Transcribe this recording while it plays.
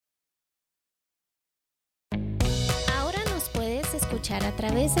escuchar a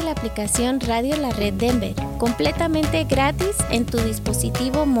través de la aplicación Radio La Red Denver, completamente gratis en tu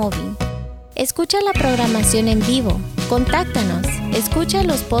dispositivo móvil. Escucha la programación en vivo, contáctanos, escucha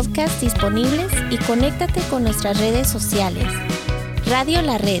los podcasts disponibles y conéctate con nuestras redes sociales. Radio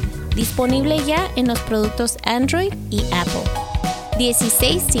La Red, disponible ya en los productos Android y Apple.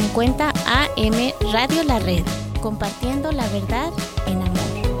 1650 AM Radio La Red, compartiendo la verdad en amor.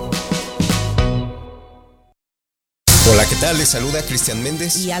 Hola, ¿qué tal? Les saluda Cristian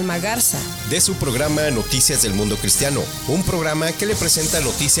Méndez y Alma Garza de su programa Noticias del Mundo Cristiano, un programa que le presenta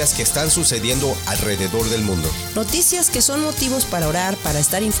noticias que están sucediendo alrededor del mundo. Noticias que son motivos para orar, para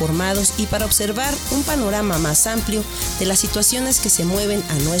estar informados y para observar un panorama más amplio de las situaciones que se mueven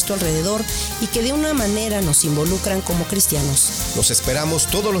a nuestro alrededor y que de una manera nos involucran como cristianos. Los esperamos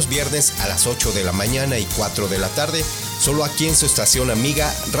todos los viernes a las 8 de la mañana y 4 de la tarde, solo aquí en su estación amiga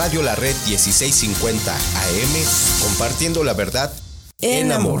Radio La Red 1650 AM, compartiendo la verdad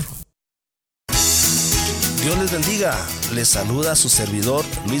en amor. Dios les bendiga, les saluda su servidor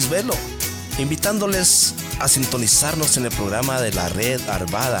Luis Velo, invitándoles a sintonizarnos en el programa de la Red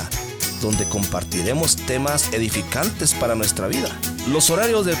Arvada, donde compartiremos temas edificantes para nuestra vida. Los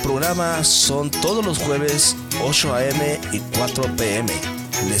horarios del programa son todos los jueves 8 a.m. y 4 p.m.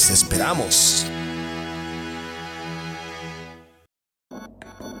 Les esperamos.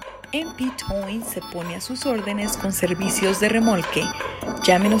 MP Towing se pone a sus órdenes con servicios de remolque.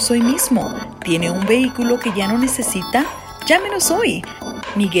 Llámenos hoy mismo. ¿Tiene un vehículo que ya no necesita? Llámenos hoy.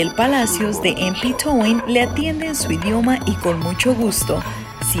 Miguel Palacios de MP Towing le atiende en su idioma y con mucho gusto.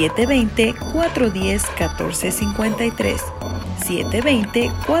 720-410-1453.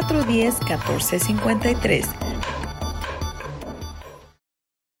 720-410-1453.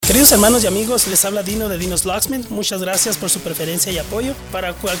 Queridos hermanos y amigos, les habla Dino de Dino's Locksmith. Muchas gracias por su preferencia y apoyo.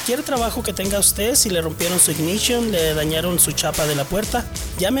 Para cualquier trabajo que tenga usted, si le rompieron su ignition, le dañaron su chapa de la puerta,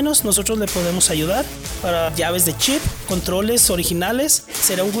 llámenos, nosotros le podemos ayudar. Para llaves de chip, controles originales,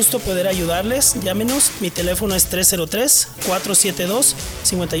 será un gusto poder ayudarles. Llámenos, mi teléfono es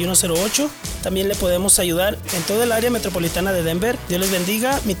 303-472-5108. También le podemos ayudar en todo el área metropolitana de Denver. Dios les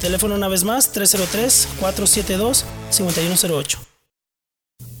bendiga. Mi teléfono una vez más, 303-472-5108.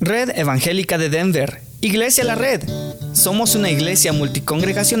 Red Evangélica de Denver, Iglesia La Red. Somos una iglesia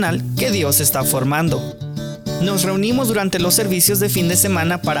multicongregacional que Dios está formando. Nos reunimos durante los servicios de fin de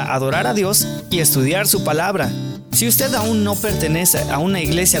semana para adorar a Dios y estudiar su palabra. Si usted aún no pertenece a una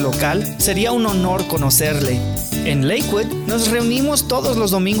iglesia local, sería un honor conocerle. En Lakewood nos reunimos todos los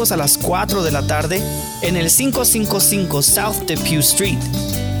domingos a las 4 de la tarde en el 555 South Depew Street.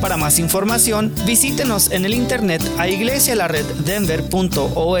 Para más información, visítenos en el internet a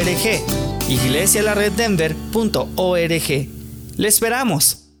iglesialareddenver.org, iglesialareddenver.org. ¡Le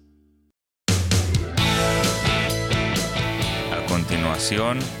esperamos! A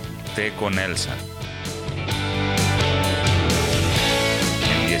continuación, Té con Elsa.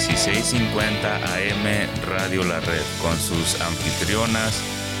 En 1650 AM Radio La Red, con sus anfitrionas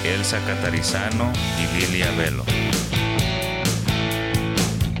Elsa Catarizano y Lilia Velo.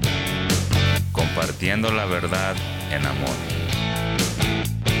 Compartiendo la verdad en amor.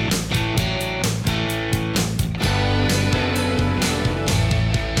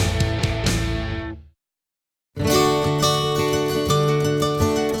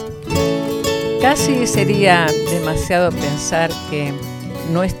 Casi sería demasiado pensar que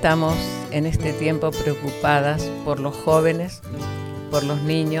no estamos en este tiempo preocupadas por los jóvenes, por los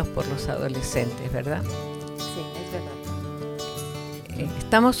niños, por los adolescentes, ¿verdad? Sí, es verdad.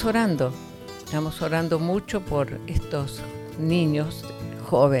 Estamos orando mucho por estos niños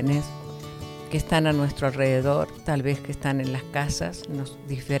jóvenes que están a nuestro alrededor, tal vez que están en las casas, en los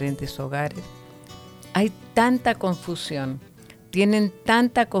diferentes hogares. Hay tanta confusión, tienen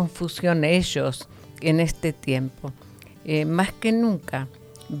tanta confusión ellos en este tiempo. Más que nunca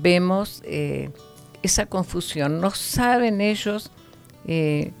vemos esa confusión. No saben ellos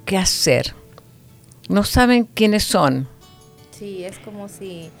qué hacer, no saben quiénes son. Sí, es como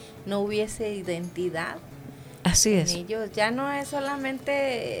si no hubiese identidad. Así es. Ellos ya no es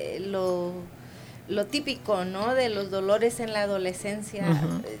solamente lo típico, ¿no? De los dolores en la adolescencia,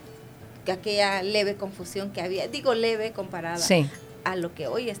 aquella leve confusión que había, digo leve comparada a lo que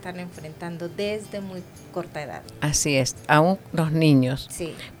hoy están enfrentando desde muy corta edad. Así es, aún los niños.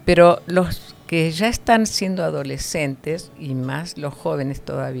 Sí. Pero los que ya están siendo adolescentes y más los jóvenes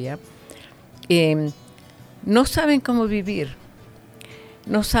todavía, no saben cómo vivir.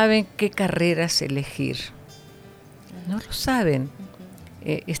 No saben qué carreras elegir. No lo saben.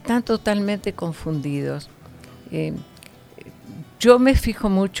 Están totalmente confundidos. Yo me fijo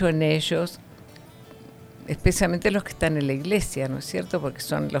mucho en ellos. especialmente los que están en la iglesia, ¿no es cierto? Porque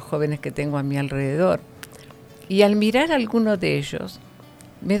son los jóvenes que tengo a mi alrededor. Y al mirar a alguno de ellos,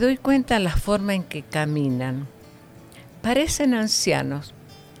 me doy cuenta de la forma en que caminan. Parecen ancianos.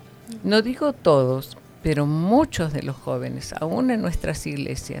 No digo todos, pero muchos de los jóvenes, aún en nuestras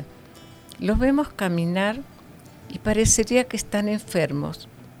iglesias, los vemos caminar y parecería que están enfermos,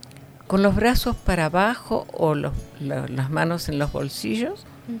 con los brazos para abajo o las manos en los bolsillos,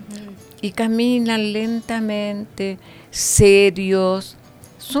 y caminan lentamente, serios.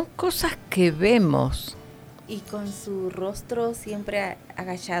 Son cosas que vemos. Y con su rostro siempre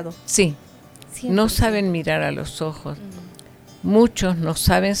agachado. Sí, siempre, no saben mirar a los ojos. Muchos no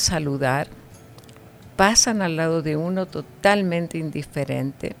saben saludar, pasan al lado de uno totalmente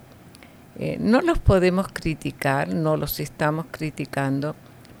indiferente. No los podemos criticar, no los estamos criticando,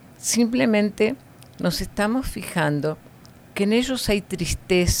 simplemente nos estamos fijando que en ellos hay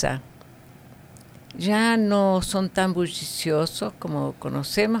tristeza. Ya no son tan bulliciosos como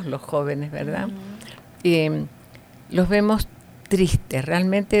conocemos los jóvenes, ¿verdad? Los vemos tristes,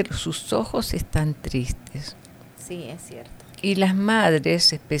 realmente sus ojos están tristes. Sí, es cierto. Y las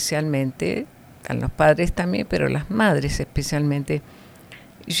madres especialmente, a los padres también, pero las madres especialmente,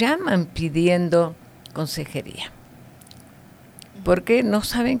 llaman pidiendo consejería. Porque no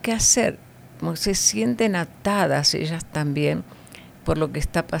saben qué hacer, se sienten atadas ellas también por lo que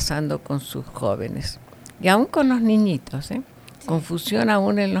está pasando con sus jóvenes. Y aún con los niñitos, Sí. Confusión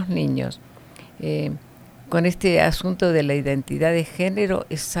aún en los niños. Con este asunto de la identidad de género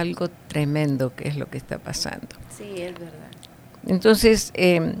es algo tremendo que es lo que está pasando. Sí, es verdad. Entonces,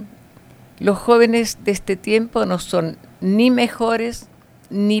 los jóvenes de este tiempo no son ni mejores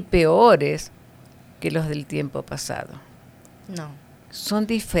ni peores que los del tiempo pasado. No. Son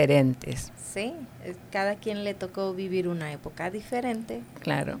diferentes. Sí, cada quien le tocó vivir una época diferente.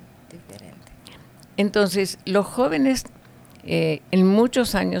 Claro. Diferente. Entonces, los jóvenes en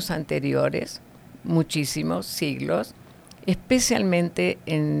muchos años anteriores, muchísimos siglos, especialmente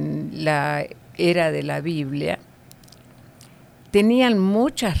en la era de la Biblia, tenían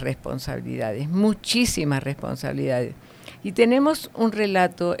muchas responsabilidades, muchísimas responsabilidades. Y tenemos un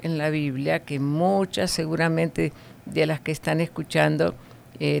relato en la Biblia que muchas seguramente de las que están escuchando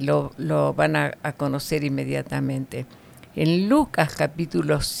lo van a conocer inmediatamente. En Lucas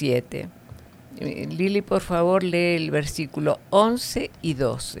capítulo 7, Lili, por favor, lee el versículo 11 y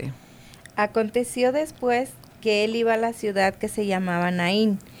 12. Aconteció después que él iba a la ciudad que se llamaba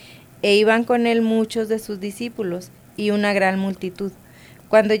Naín, e iban con él muchos de sus discípulos y una gran multitud.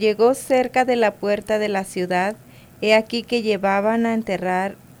 Cuando llegó cerca de la puerta de la ciudad, he aquí que llevaban a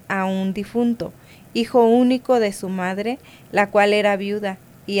enterrar a un difunto, hijo único de su madre, la cual era viuda,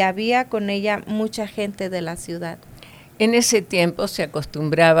 y había con ella mucha gente de la ciudad. En ese tiempo se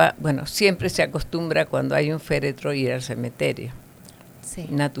acostumbraba, siempre se acostumbra cuando hay un féretro ir al cementerio, sí,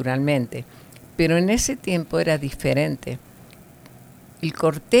 naturalmente, pero en ese tiempo era diferente. El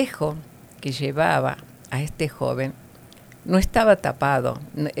cortejo que llevaba a este joven no estaba tapado,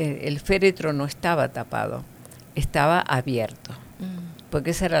 el féretro no estaba tapado, estaba abierto,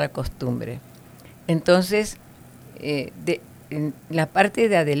 porque esa era la costumbre. Entonces, en la parte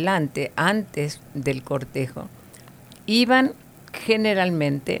de adelante, antes del cortejo, iban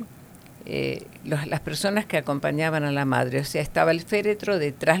generalmente las personas que acompañaban a la madre. O sea, estaba el féretro,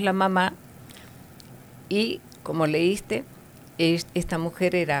 detrás la mamá, y como leíste, esta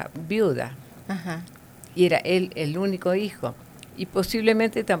mujer era viuda. Ajá. Y era él el único hijo. Y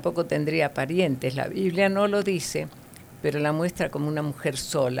posiblemente tampoco tendría parientes. La Biblia no lo dice, pero la muestra como una mujer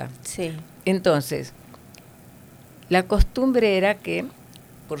sola. Sí. Entonces, la costumbre era que,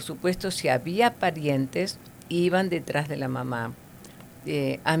 por supuesto, si había parientes, iban detrás de la mamá.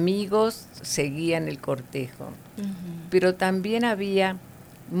 Amigos seguían el cortejo. Uh-huh. Pero también había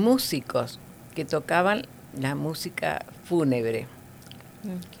músicos que tocaban la música fúnebre.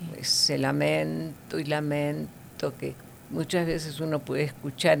 Okay. Ese lamento y lamento que muchas veces uno puede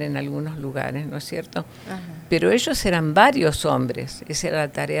escuchar en algunos lugares, ¿no es cierto? Uh-huh. Pero ellos eran varios hombres. Esa era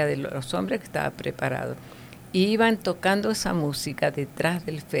la tarea de los hombres que estaba preparado. Y iban tocando esa música detrás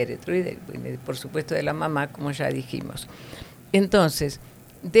del féretro y por supuesto de la mamá, como ya dijimos. Entonces,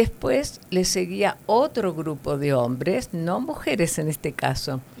 después le seguía otro grupo de hombres, no mujeres en este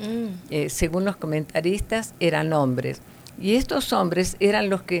caso. Según los comentaristas, eran hombres. Y estos hombres eran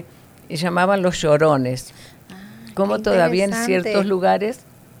los que llamaban los llorones. Como todavía en ciertos lugares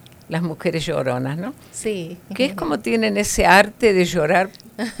las mujeres lloronas, ¿no? Sí. Que es como tienen ese arte de llorar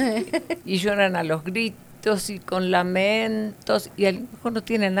y lloran a los gritos y con lamentos, y a lo mejor no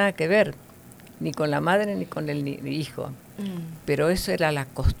tiene nada que ver ni con la madre ni con el hijo, pero eso era la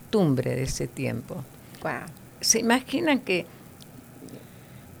costumbre de ese tiempo. Wow. ¿Se imaginan que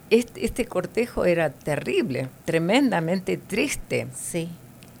este cortejo era terrible, tremendamente triste? Sí.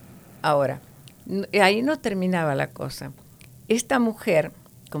 Ahora, ahí no terminaba la cosa. Esta mujer,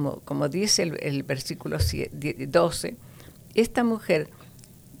 como dice el versículo 12, esta mujer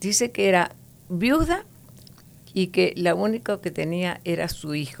dice que era viuda y que lo único que tenía era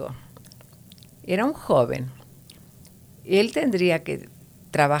su hijo. Era un joven. Él tendría que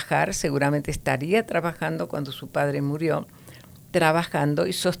trabajar, seguramente estaría trabajando cuando su padre murió, trabajando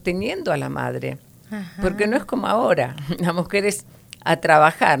y sosteniendo a la madre. Ajá. Porque no es como ahora, las mujeres a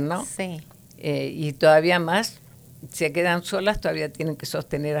trabajar, ¿no? Sí. Y todavía más, se quedan solas, todavía tienen que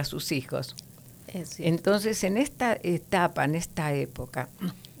sostener a sus hijos. Entonces, en esta etapa, en esta época,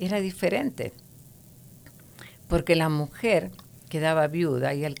 era diferente. Porque la mujer quedaba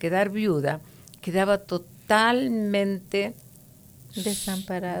viuda y al quedar viuda quedaba totalmente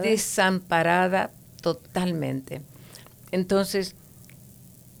desamparada totalmente. Entonces,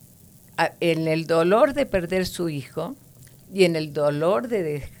 en el dolor de perder su hijo y en el dolor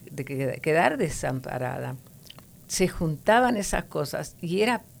de quedar desamparada, se juntaban esas cosas y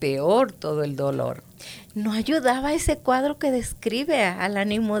era peor todo el dolor. ¿No ayudaba ese cuadro que describe al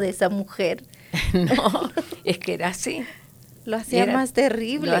ánimo de esa mujer? No, es que era así. Lo hacía más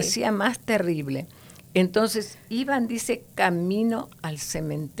terrible. Lo hacía más terrible. Entonces iban, dice, camino al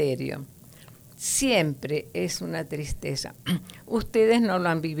cementerio. Siempre es una tristeza. Ustedes no lo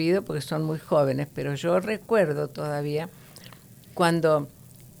han vivido porque son muy jóvenes, pero yo recuerdo todavía cuando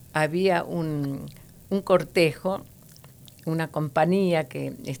había un cortejo, una compañía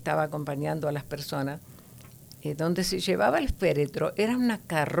que estaba acompañando a las personas, donde se llevaba el féretro, era una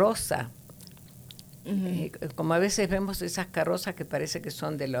carroza. Como a veces vemos esas carrozas que parece que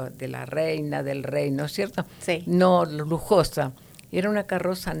son de la reina, del rey, ¿no es cierto? Sí. No, lujosa. Era una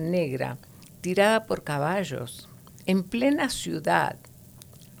carroza negra, tirada por caballos, en plena ciudad.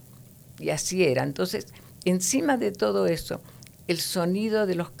 Y así era. Entonces, encima de todo eso, el sonido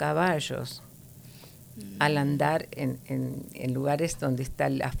de los caballos al andar en lugares donde está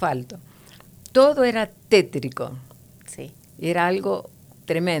el asfalto. Todo era tétrico. Sí. Era algo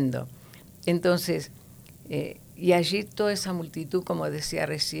tremendo. Entonces, y allí toda esa multitud, como decía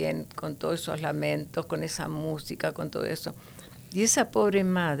recién, con todos esos lamentos, con esa música, con todo eso. Y esa pobre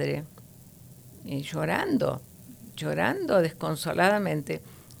madre llorando desconsoladamente,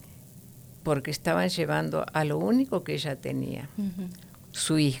 porque estaban llevando a lo único que ella tenía,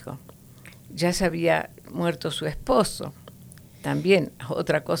 su hijo. Ya se había muerto su esposo, también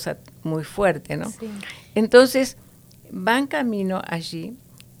otra cosa muy fuerte, ¿no? Sí. Entonces, van camino allí,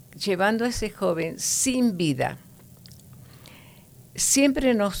 llevando a ese joven sin vida.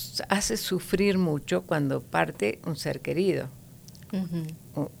 Siempre nos hace sufrir mucho cuando parte un ser querido,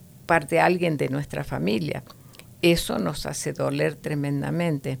 parte alguien de nuestra familia. Eso nos hace doler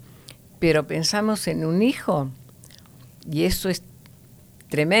tremendamente. Pero pensamos en un hijo y eso es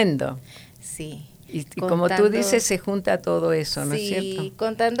tremendo. Sí. Y como tú dices, se junta todo eso, ¿no es cierto? Sí,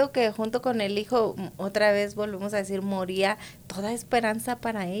 contando que junto con el hijo, otra vez volvemos a decir, moría toda esperanza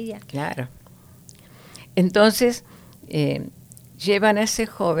para ella. Claro. Entonces, llevan a ese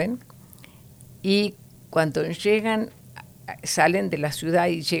joven y cuando salen de la ciudad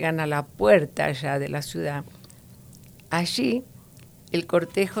y llegan a la puerta ya de la ciudad, allí el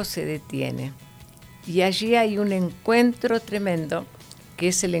cortejo se detiene. Y allí hay un encuentro tremendo, que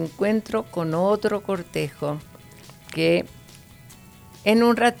es el encuentro con otro cortejo, que en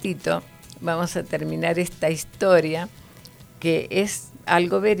un ratito vamos a terminar esta historia, que es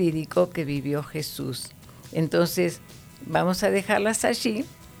algo verídico que vivió Jesús. Entonces, vamos a dejarlas allí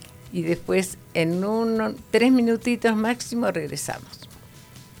y después en 3 minutitos máximo regresamos.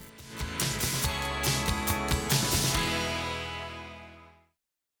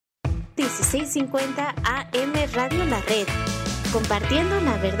 $16.50 AM Radio La Red, compartiendo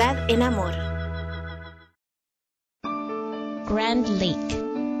la verdad en amor. Grand Lake,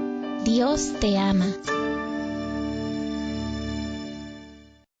 Dios te ama.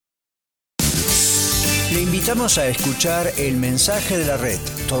 Le invitamos a escuchar El Mensaje de la Red,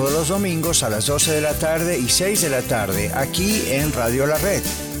 todos los domingos a las 12 de la tarde y 6 de la tarde, aquí en Radio La Red.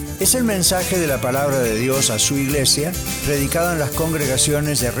 Es el mensaje de la palabra de Dios a su iglesia, predicado en las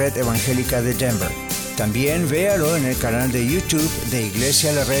congregaciones de Red Evangélica de Denver. También véalo en el canal de YouTube de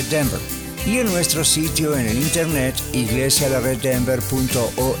Iglesia La Red Denver y en nuestro sitio en el internet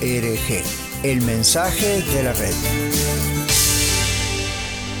iglesialareddenver.org. El mensaje de la Red.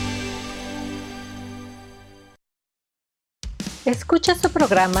 Escucha su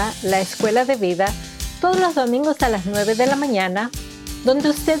programa La Escuela de Vida todos los domingos a las 9 de la mañana donde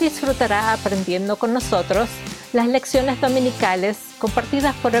usted disfrutará aprendiendo con nosotros las lecciones dominicales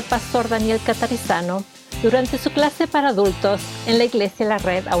compartidas por el pastor Daniel Catarizano durante su clase para adultos en la Iglesia La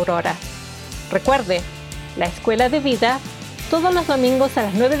Red Aurora. Recuerde, la Escuela de Vida, todos los domingos a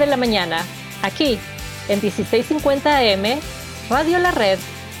las 9 de la mañana, aquí en 1650 AM, Radio La Red,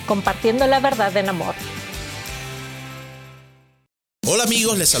 compartiendo la verdad en amor. Hola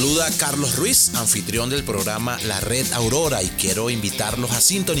amigos, les saluda Carlos Ruiz, anfitrión del programa La Red Aurora, y quiero invitarlos a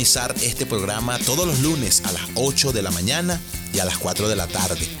sintonizar este programa todos los lunes a las 8 de la mañana y a las 4 de la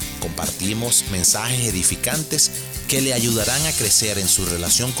tarde. Compartimos mensajes edificantes que le ayudarán a crecer en su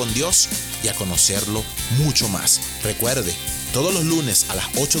relación con Dios y a conocerlo mucho más. Recuerde, todos los lunes a las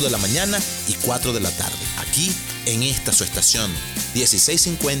 8 de la mañana y 4 de la tarde, aquí en esta su estación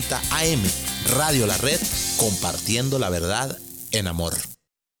 1650 AM, Radio La Red, compartiendo la verdad en amor.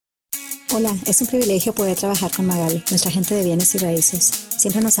 Hola, es un privilegio poder trabajar con Magali, nuestra agente de bienes y raíces.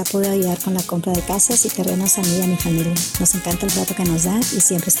 Siempre nos ha podido ayudar con la compra de casas y terrenos a mí y a mi familia. Nos encanta el trato que nos da y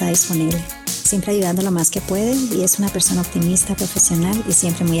siempre está disponible. Siempre ayudando lo más que puede, y es una persona optimista, profesional y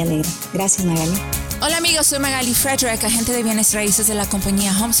siempre muy alegre. Gracias, Magali. Hola amigos, soy Magali Frederick, agente de bienes raíces de la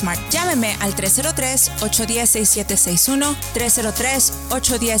compañía HomeSmart. Llámeme al 303-810-6761,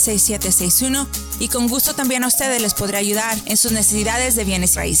 303-810-6761, y con gusto también a ustedes les podré ayudar en sus necesidades de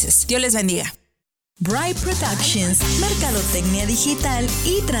bienes raíces. Dios les bendiga. Bright Productions, mercadotecnia digital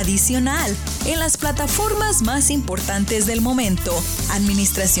y tradicional en las plataformas más importantes del momento,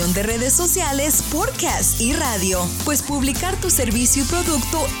 administración de redes sociales, podcast y radio. Pues publicar tu servicio y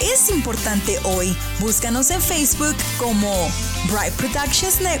producto es importante hoy. Búscanos en Facebook como Bright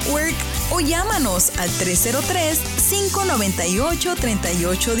Productions Network o llámanos al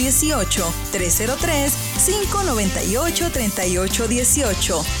 303-598-3818,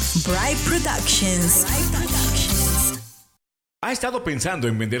 303-598-3818. Bright Productions. ¿Ha estado pensando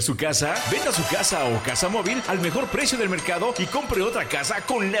en vender su casa? Venda su casa o casa móvil al mejor precio del mercado y compre otra casa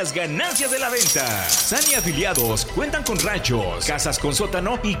con las ganancias de la venta. Sani Afiliados cuentan con ranchos, casas con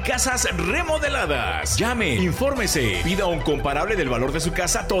sótano y casas remodeladas. Llame, infórmese, pida un comparable del valor de su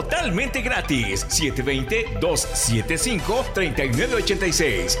casa totalmente gratis.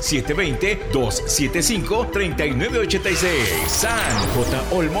 720-275-3986. 720-275-3986. San J.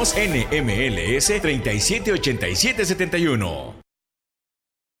 Olmos NMLS 378771.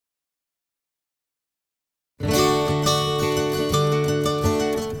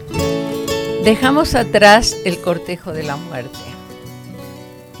 Dejamos atrás el cortejo de la muerte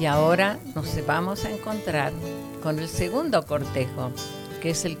y ahora nos vamos a encontrar con el segundo cortejo,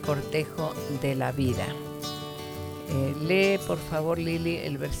 que es el cortejo de la vida. Lee, por favor, Lili,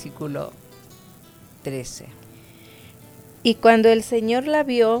 el versículo 13. Y cuando el Señor la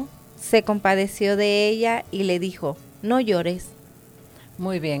vio, se compadeció de ella y le dijo: no llores.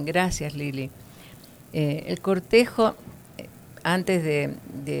 Muy bien, gracias, Lili. El cortejo, antes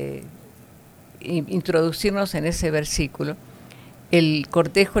de introducirnos en ese versículo, el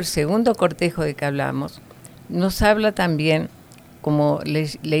segundo cortejo de que hablamos, nos habla también, como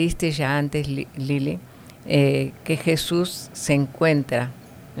leíste ya antes, Lili, que Jesús se encuentra,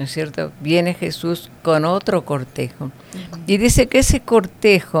 ¿no es cierto? Viene Jesús con otro cortejo. Uh-huh. Y dice que ese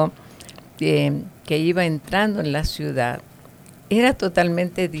cortejo que iba entrando en la ciudad era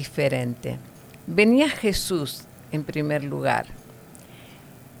totalmente diferente. Venía Jesús en primer lugar.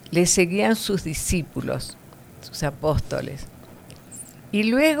 Le seguían sus discípulos, sus apóstoles. Y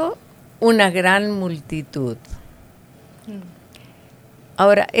luego una gran multitud.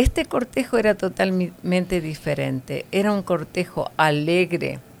 Ahora, este cortejo era totalmente diferente. Era un cortejo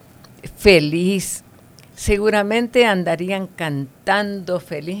alegre, feliz. Seguramente andarían cantando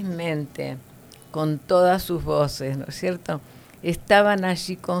felizmente con todas sus voces, ¿no es cierto? Estaban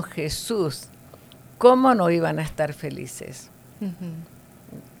allí con Jesús. ¿Cómo no iban a estar felices? Uh-huh.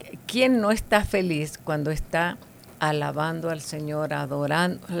 ¿Quién no está feliz cuando está alabando al Señor,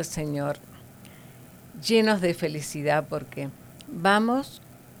 adorando al Señor, llenos de felicidad porque vamos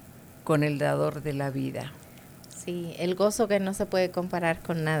con el dador de la vida? Sí, el gozo que no se puede comparar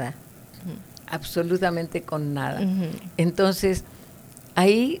con nada. Absolutamente con nada. Uh-huh. Entonces,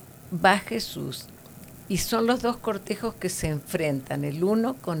 ahí va Jesús y son los dos cortejos que se enfrentan, el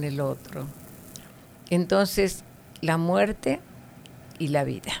uno con el otro. Entonces, la muerte y la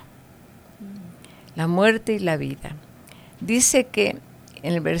vida. La muerte y la vida. Dice que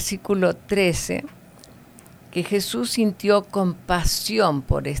en el versículo 13 que Jesús sintió compasión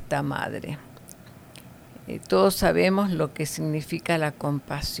por esta madre. Todos sabemos lo que significa la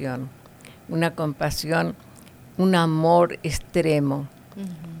compasión. Una compasión, un amor extremo,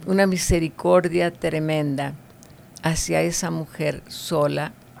 uh-huh. Una misericordia tremenda. hacia esa mujer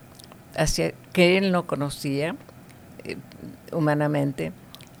sola, hacia que él no conocía humanamente,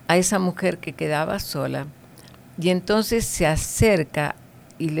 a esa mujer que quedaba sola. Y entonces se acerca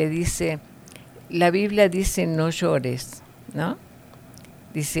y le dice, la Biblia dice no llores, ¿no?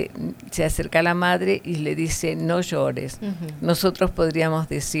 Dice, se acerca a la madre y le dice no llores. Nosotros podríamos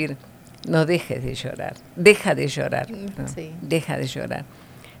decir, no dejes de llorar, deja de llorar, ¿no? Sí. Deja de llorar.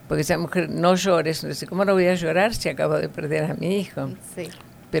 Porque esa mujer, no llores, dice, ¿cómo no voy a llorar si acabo de perder a mi hijo? Sí.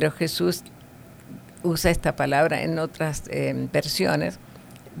 Pero Jesús usa esta palabra en otras versiones,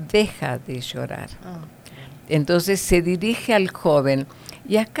 deja de llorar. Entonces se dirige al joven,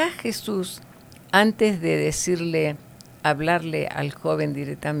 y acá Jesús, antes de hablarle al joven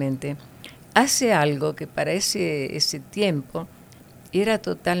directamente, hace algo que para ese tiempo era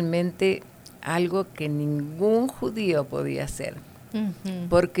totalmente algo que ningún judío podía hacer,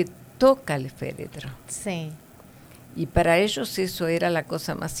 porque toca el féretro. Sí. Y para ellos eso era la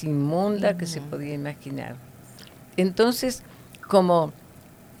cosa más inmunda que se podía imaginar. Entonces, como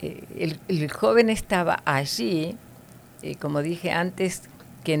el joven estaba allí, como dije antes,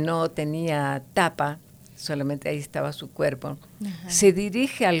 que no tenía tapa, solamente ahí estaba su cuerpo, se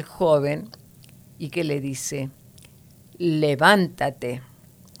dirige al joven y que le dice, levántate,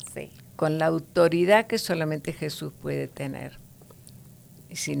 con la autoridad que solamente Jesús puede tener.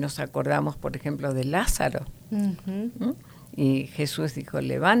 Y si nos acordamos, por ejemplo, de Lázaro, y Jesús dijo,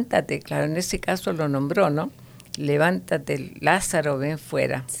 levántate, claro, en ese caso lo nombró, ¿no? Levántate, Lázaro, ven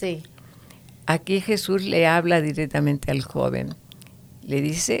fuera. Sí. Aquí Jesús le habla directamente al joven, le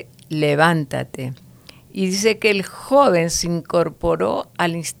dice, levántate. Y dice que el joven se incorporó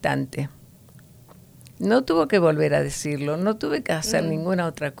al instante. No tuvo que volver a decirlo, no tuve que hacer ninguna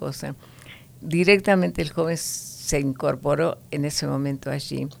otra cosa. Directamente el joven se incorporó en ese momento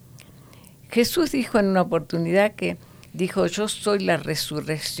allí. Jesús dijo en una oportunidad que dijo, yo soy la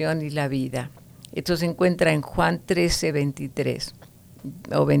resurrección y la vida. Esto se encuentra en Juan 13, 23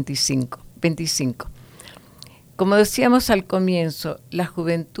 o 25. Como decíamos al comienzo, la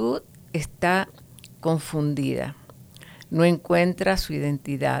juventud está confundida, no encuentra su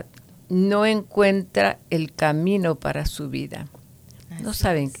identidad, no encuentra el camino para su vida, no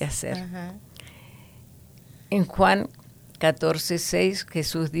saben qué hacer. En Juan 14:6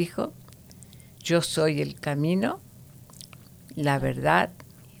 Jesús dijo, yo soy el camino, la verdad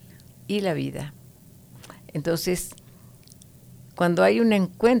y la vida. Entonces, cuando hay un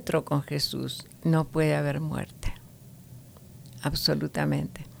encuentro con Jesús, no puede haber muerte,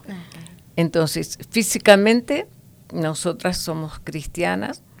 absolutamente. Entonces, físicamente, nosotras somos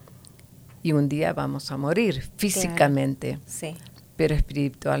cristianas y un día vamos a morir, físicamente, claro. Sí. Pero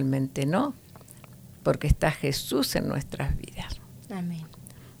espiritualmente no, porque está Jesús en nuestras vidas. Amén.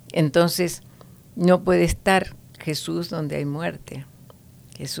 Entonces, no puede estar Jesús donde hay muerte,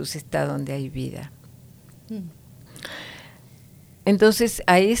 Jesús está donde hay vida. Entonces,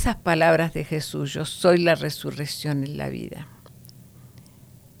 a esas palabras de Jesús, yo soy la resurrección y la vida.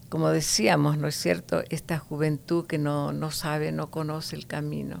 Como decíamos, ¿no es cierto? Esta juventud que no sabe, no conoce el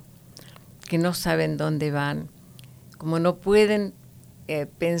camino, que no saben dónde van, como no pueden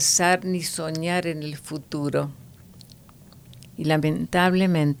pensar ni soñar en el futuro. Y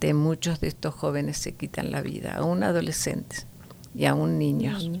lamentablemente muchos de estos jóvenes se quitan la vida, aún adolescentes y aún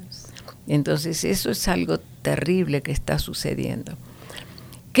niños. Entonces eso es algo terrible que está sucediendo.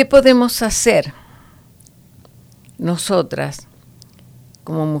 ¿Qué podemos hacer nosotras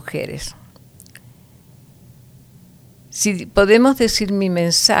como mujeres? Si podemos decir mi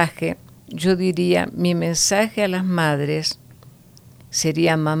mensaje, yo diría, mi mensaje a las madres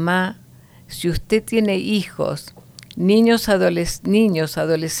sería, mamá, si usted tiene hijos, niños,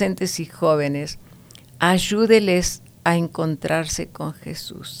 adolescentes y jóvenes, ayúdeles a encontrarse con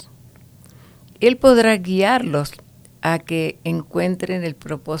Jesús. Él podrá guiarlos a que encuentren el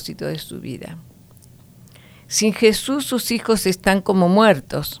propósito de su vida. Sin Jesús, sus hijos están como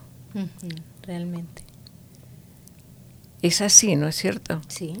muertos. Realmente. Es así, ¿no es cierto?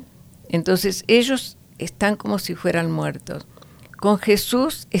 Sí. Entonces, ellos están como si fueran muertos. Con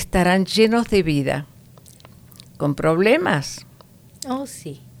Jesús estarán llenos de vida. Con problemas. Oh,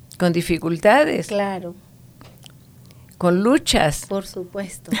 sí. Con dificultades. Claro. Con luchas. Por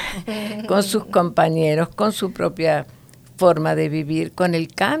supuesto. Con sus compañeros, con su propia forma de vivir, con el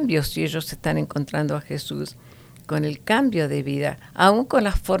cambio, si ellos se están encontrando a Jesús, con el cambio de vida, aún con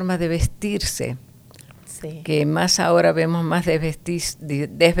la forma de vestirse, sí. Que más ahora vemos más desvestirse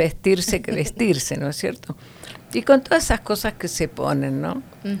que vestirse, ¿no es cierto? Y con todas esas cosas que se ponen, ¿no?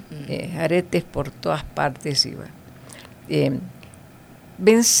 Aretes por todas partes. Y bueno.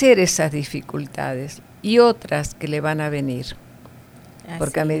 Vencer esas dificultades, y otras que le van a venir.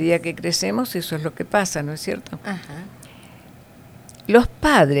 Porque a medida que crecemos, eso es lo que pasa, ¿no es cierto? Ajá. Los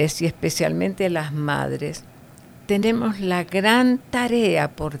padres, y especialmente las madres, tenemos la gran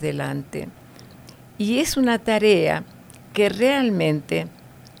tarea por delante. Y es una tarea que realmente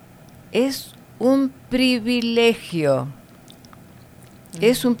es un privilegio.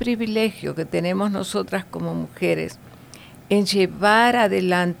 Es un privilegio que tenemos nosotras como mujeres en llevar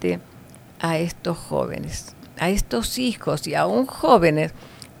adelante a estos jóvenes, a estos hijos y aún jóvenes,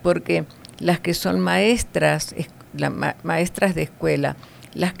 porque las que son maestras, maestras de escuela,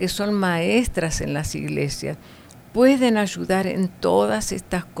 las que son maestras en las iglesias, pueden ayudar en todas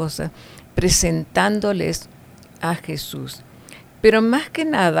estas cosas, presentándoles a Jesús. Pero más que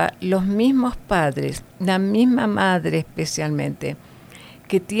nada, los mismos padres, la misma madre especialmente,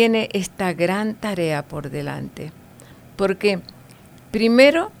 que tiene esta gran tarea por delante. Porque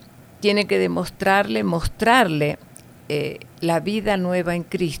primero tiene que mostrarle la vida nueva en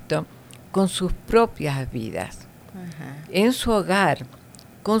Cristo con sus propias vidas. Ajá. En su hogar,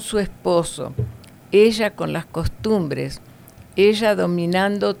 con su esposo, ella con las costumbres, ella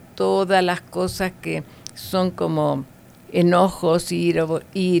dominando todas las cosas que son como enojos,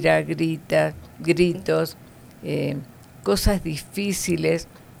 ira, gritos, cosas difíciles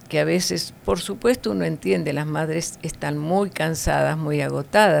que a veces, por supuesto, uno entiende, las madres están muy cansadas, muy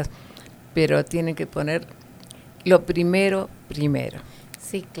agotadas, pero tienen que poner lo primero.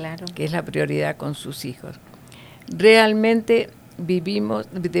 Sí, claro. Que es la prioridad con sus hijos. Realmente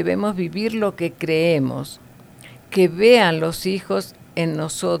debemos vivir lo que creemos, que vean los hijos en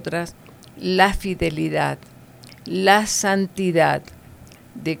nosotras la fidelidad, la santidad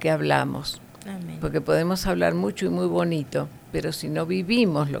de que hablamos. Amén. Porque podemos hablar mucho y muy bonito, pero si no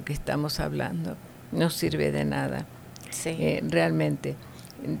vivimos lo que estamos hablando, no sirve de nada. Sí. Realmente.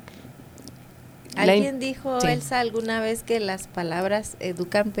 Alguien dijo, sí. Elsa, alguna vez que las palabras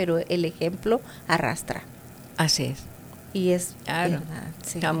educan, pero el ejemplo arrastra. Así es. Y es claro. Verdad,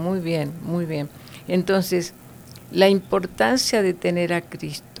 sí. Está muy bien, muy bien. Entonces, la importancia de tener a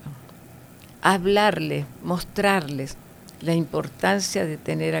Cristo, hablarle, mostrarles la importancia de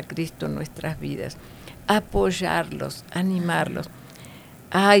tener a Cristo en nuestras vidas, apoyarlos, animarlos.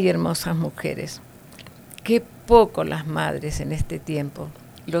 Ay, hermosas mujeres, qué poco las madres en este tiempo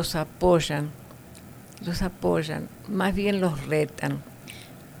los apoyan, más bien los retan.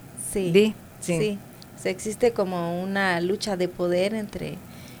 Sí, sí. Existe como una lucha de poder entre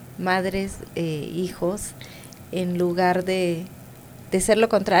madres e hijos en lugar de ser lo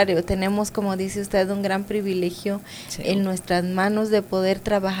contrario. Tenemos, como dice usted, un gran privilegio en nuestras manos de poder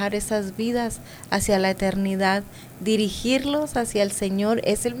trabajar esas vidas hacia la eternidad, dirigirlos hacia el Señor.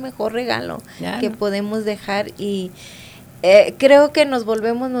 Es el mejor regalo que podemos dejar y creo que nos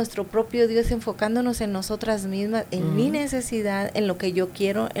volvemos nuestro propio Dios enfocándonos en nosotras mismas, en mi necesidad, en lo que yo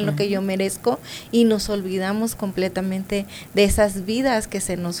quiero, en lo que yo merezco, y nos olvidamos completamente de esas vidas que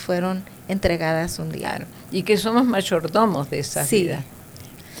se nos fueron entregadas un día. Claro. Y que somos mayordomos de esas vidas,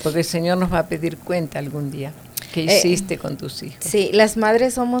 porque el Señor nos va a pedir cuenta algún día. ¿Qué hiciste con tus hijos? Sí, las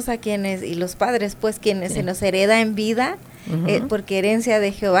madres somos a quienes, y los padres pues quienes se nos hereda en vida, porque herencia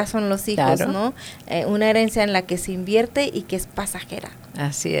de Jehová son los hijos, claro. ¿No? Una herencia en la que se invierte y que es pasajera.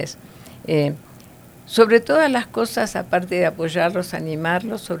 Así es. Sobre todas las cosas, aparte de apoyarlos,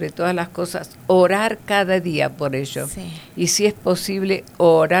 animarlos, sobre todas las cosas, orar cada día por ellos. Sí. Y si es posible,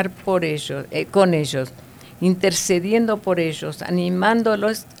 orar por ellos, con ellos, intercediendo por ellos,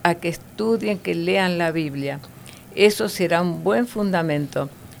 animándolos a que estudien, que lean la Biblia. Eso será un buen fundamento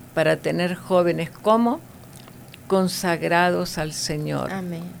para tener jóvenes como consagrados al Señor.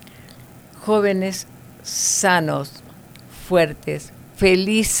 Amén. Jóvenes sanos, fuertes,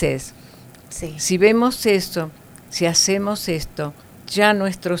 felices. Sí. Si vemos eso, si hacemos esto, ya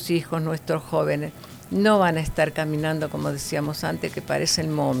nuestros hijos, nuestros jóvenes, no van a estar caminando, como decíamos antes, que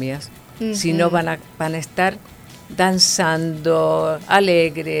parecen momias, sino van a estar danzando,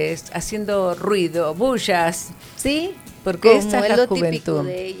 alegres, haciendo ruido, bullas. Sí, porque esta es la juventud.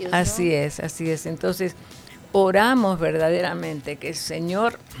 De ellos, ¿no? Así es. Entonces, oramos verdaderamente que el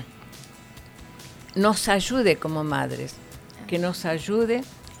Señor nos ayude como madres, que nos ayude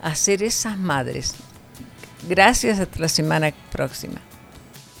a ser esas madres. Gracias, hasta la semana próxima.